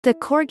The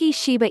Corgi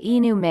Shiba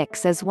Inu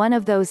mix is one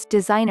of those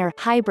designer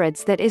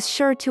hybrids that is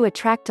sure to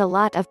attract a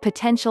lot of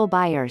potential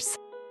buyers.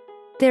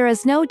 There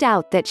is no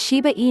doubt that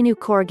Shiba Inu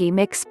Corgi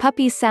mix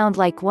puppies sound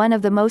like one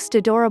of the most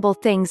adorable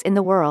things in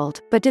the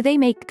world, but do they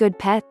make good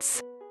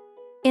pets?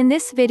 In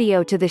this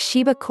video to the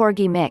Shiba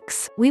Corgi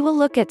mix, we will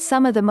look at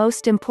some of the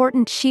most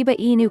important Shiba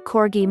Inu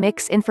Corgi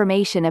mix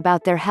information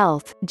about their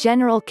health,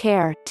 general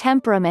care,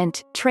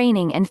 temperament,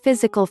 training and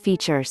physical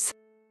features.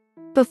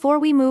 Before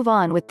we move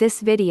on with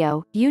this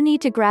video, you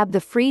need to grab the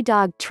free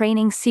Dog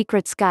Training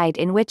Secrets Guide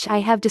in which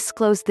I have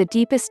disclosed the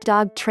deepest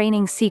dog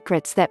training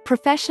secrets that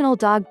professional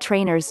dog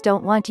trainers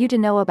don't want you to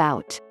know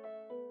about.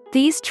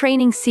 These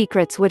training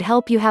secrets would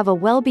help you have a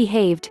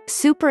well-behaved,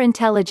 super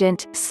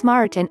intelligent,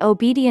 smart and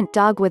obedient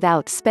dog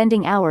without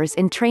spending hours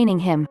in training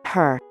him,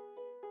 her.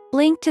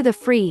 Link to the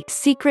free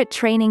Secret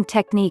Training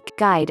Technique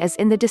Guide is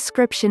in the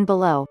description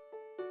below.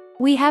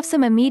 We have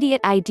some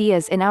immediate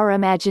ideas in our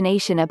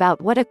imagination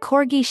about what a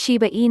Corgi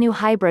Shiba Inu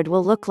hybrid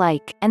will look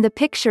like, and the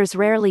pictures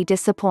rarely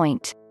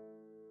disappoint.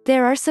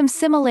 There are some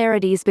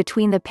similarities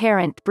between the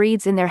parent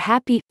breeds in their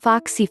happy,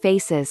 foxy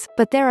faces,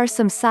 but there are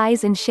some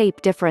size and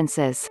shape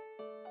differences.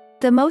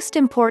 The most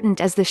important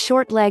is the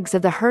short legs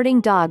of the herding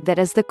dog that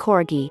is the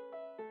Corgi.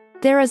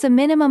 There is a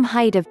minimum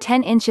height of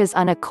 10 inches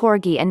on a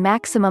Corgi and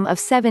maximum of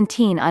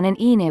 17 on an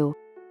Inu.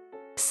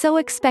 So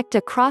expect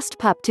a crossed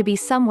pup to be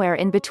somewhere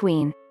in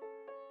between.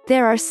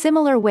 There are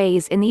similar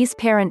ways in these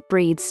parent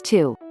breeds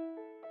too.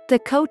 The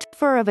coat,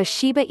 fur of a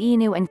Shiba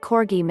Inu and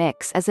Corgi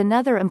mix is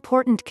another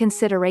important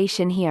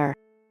consideration here.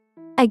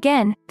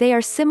 Again, they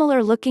are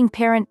similar looking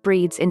parent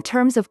breeds in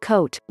terms of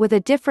coat, with a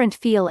different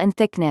feel and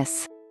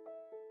thickness.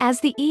 As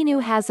the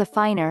Inu has a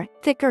finer,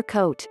 thicker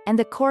coat, and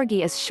the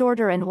Corgi is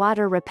shorter and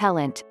water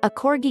repellent, a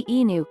Corgi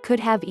Inu could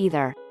have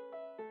either.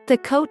 The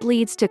coat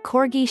leads to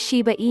Corgi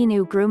Shiba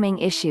Inu grooming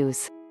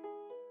issues.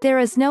 There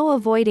is no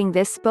avoiding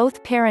this.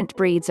 Both parent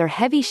breeds are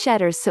heavy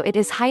shedders, so it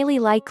is highly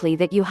likely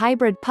that your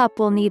hybrid pup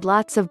will need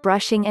lots of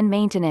brushing and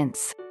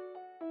maintenance.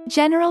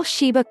 General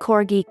Shiba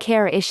Corgi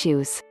care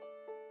issues.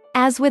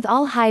 As with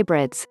all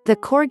hybrids, the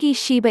Corgi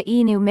Shiba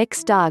Inu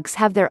mixed dogs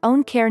have their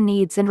own care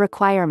needs and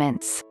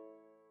requirements.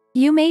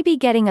 You may be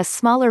getting a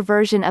smaller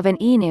version of an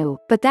Inu,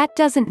 but that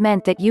doesn't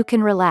mean that you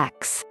can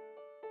relax.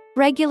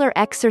 Regular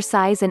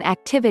exercise and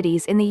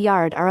activities in the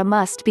yard are a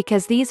must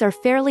because these are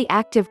fairly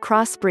active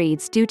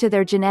crossbreeds due to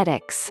their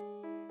genetics.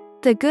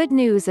 The good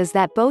news is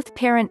that both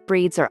parent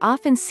breeds are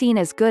often seen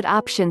as good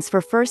options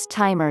for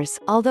first-timers,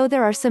 although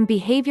there are some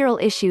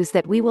behavioral issues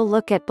that we will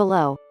look at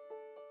below.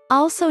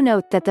 Also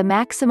note that the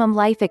maximum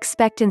life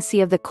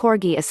expectancy of the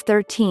Corgi is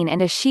 13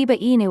 and a Shiba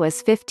Inu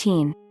is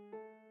 15.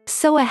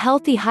 So a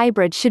healthy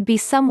hybrid should be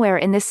somewhere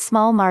in this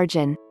small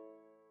margin.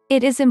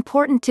 It is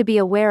important to be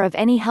aware of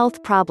any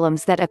health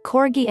problems that a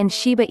Corgi and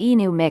Shiba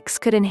Inu mix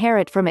could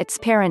inherit from its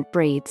parent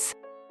breeds.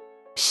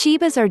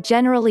 Shibas are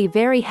generally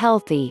very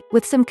healthy,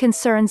 with some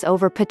concerns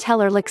over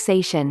patellar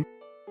luxation.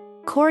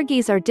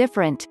 Corgis are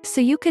different, so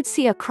you could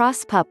see a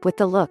cross pup with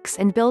the looks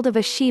and build of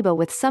a Shiba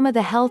with some of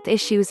the health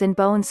issues and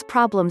bones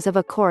problems of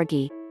a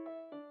Corgi.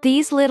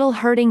 These little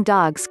herding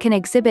dogs can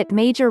exhibit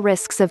major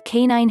risks of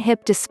canine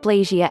hip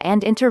dysplasia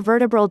and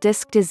intervertebral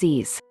disc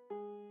disease.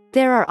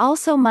 There are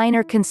also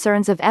minor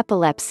concerns of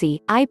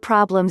epilepsy, eye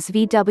problems,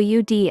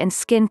 VWD and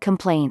skin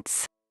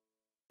complaints.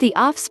 The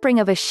offspring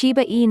of a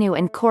Shiba Inu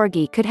and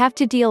Corgi could have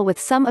to deal with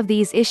some of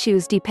these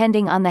issues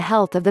depending on the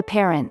health of the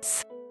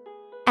parents.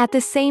 At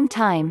the same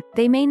time,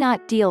 they may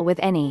not deal with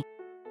any.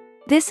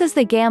 This is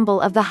the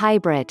gamble of the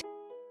hybrid.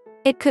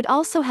 It could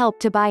also help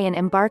to buy an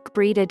Embark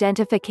breed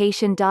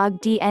identification dog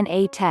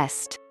DNA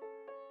test.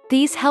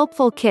 These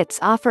helpful kits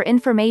offer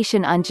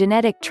information on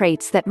genetic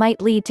traits that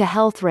might lead to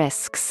health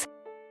risks.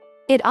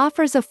 It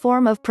offers a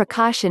form of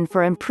precaution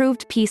for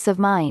improved peace of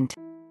mind.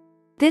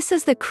 This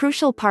is the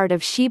crucial part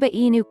of Shiba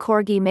Inu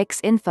Corgi mix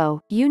info.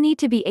 You need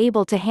to be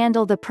able to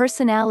handle the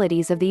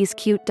personalities of these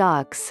cute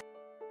dogs.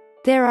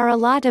 There are a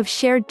lot of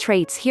shared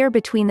traits here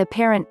between the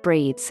parent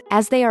breeds,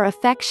 as they are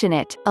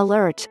affectionate,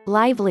 alert,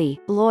 lively,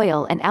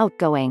 loyal and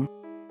outgoing.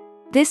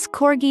 This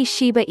Corgi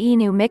Shiba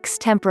Inu mix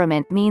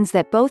temperament means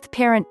that both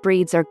parent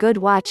breeds are good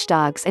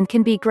watchdogs and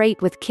can be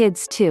great with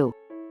kids too.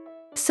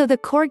 So the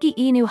Corgi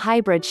Inu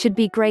hybrid should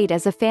be great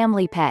as a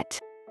family pet.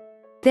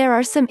 There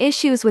are some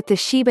issues with the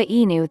Shiba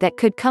Inu that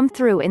could come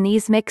through in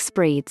these mixed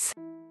breeds.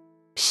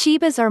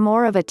 Shibas are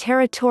more of a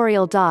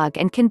territorial dog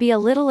and can be a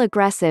little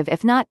aggressive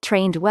if not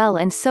trained well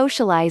and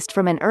socialized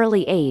from an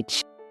early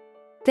age.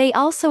 They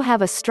also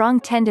have a strong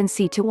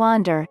tendency to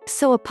wander,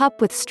 so a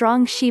pup with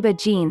strong Shiba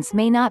genes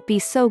may not be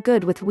so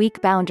good with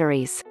weak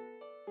boundaries.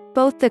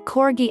 Both the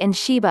Corgi and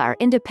Shiba are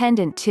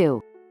independent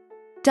too.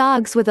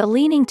 Dogs with a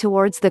leaning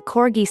towards the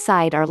Corgi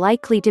side are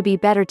likely to be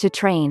better to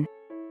train.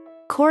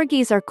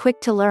 Corgis are quick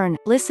to learn,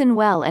 listen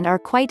well and are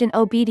quite an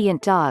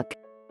obedient dog.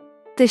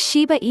 The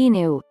Shiba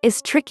Inu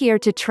is trickier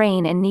to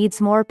train and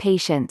needs more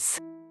patience.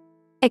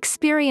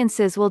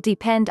 Experiences will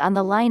depend on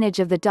the lineage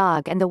of the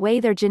dog and the way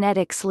their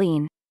genetics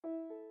lean.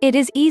 It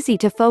is easy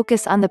to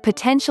focus on the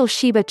potential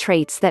Shiba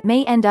traits that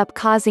may end up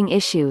causing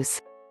issues.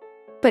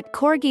 but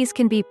corgis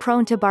can be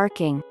prone to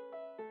barking.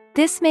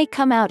 This may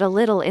come out a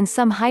little in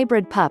some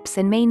hybrid pups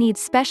and may need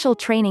special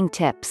training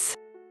tips.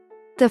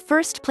 The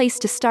first place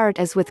to start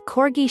is with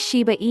Corgi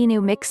Shiba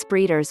Inu mix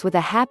breeders with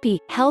a happy,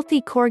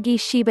 healthy Corgi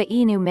Shiba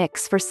Inu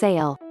mix for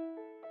sale.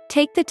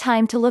 Take the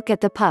time to look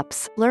at the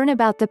pups, learn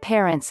about the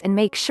parents and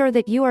make sure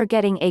that you are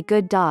getting a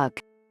good dog.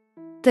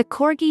 The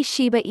Corgi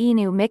Shiba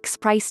Inu mix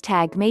price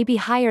tag may be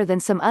higher than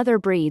some other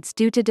breeds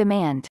due to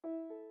demand.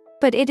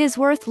 But it is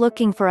worth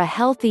looking for a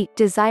healthy,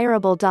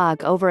 desirable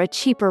dog over a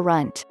cheaper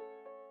runt.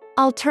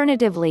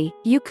 Alternatively,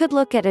 you could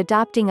look at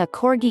adopting a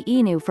Corgi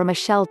Inu from a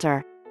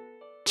shelter.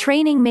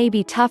 Training may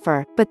be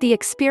tougher, but the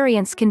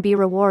experience can be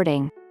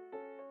rewarding.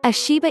 A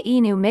Shiba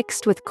Inu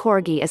mixed with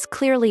Corgi is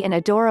clearly an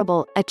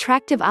adorable,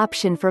 attractive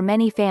option for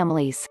many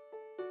families.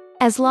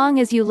 As long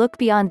as you look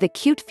beyond the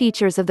cute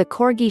features of the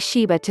Corgi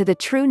Shiba to the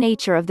true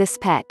nature of this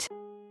pet,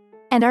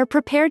 and are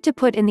prepared to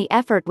put in the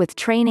effort with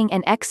training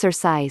and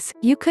exercise,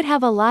 you could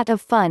have a lot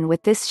of fun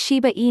with this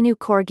Shiba Inu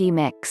Corgi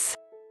mix.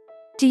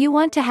 Do you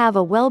want to have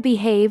a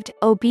well-behaved,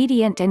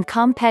 obedient and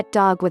calm pet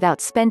dog without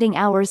spending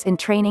hours in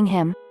training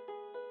him?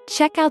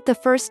 Check out the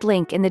first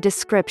link in the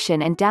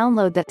description and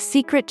download the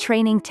Secret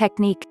Training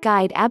Technique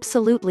Guide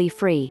absolutely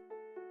free.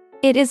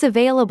 It is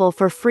available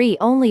for free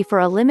only for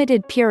a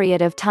limited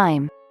period of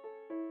time.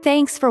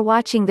 Thanks for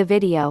watching the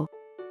video.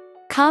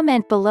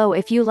 Comment below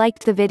if you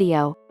liked the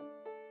video.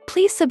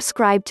 Please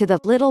subscribe to the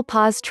Little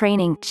Paws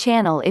Training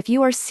channel if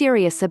you are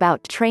serious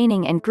about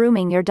training and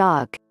grooming your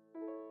dog.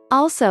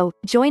 Also,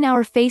 join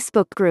our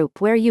Facebook group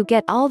where you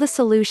get all the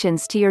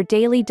solutions to your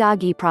daily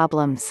doggy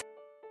problems.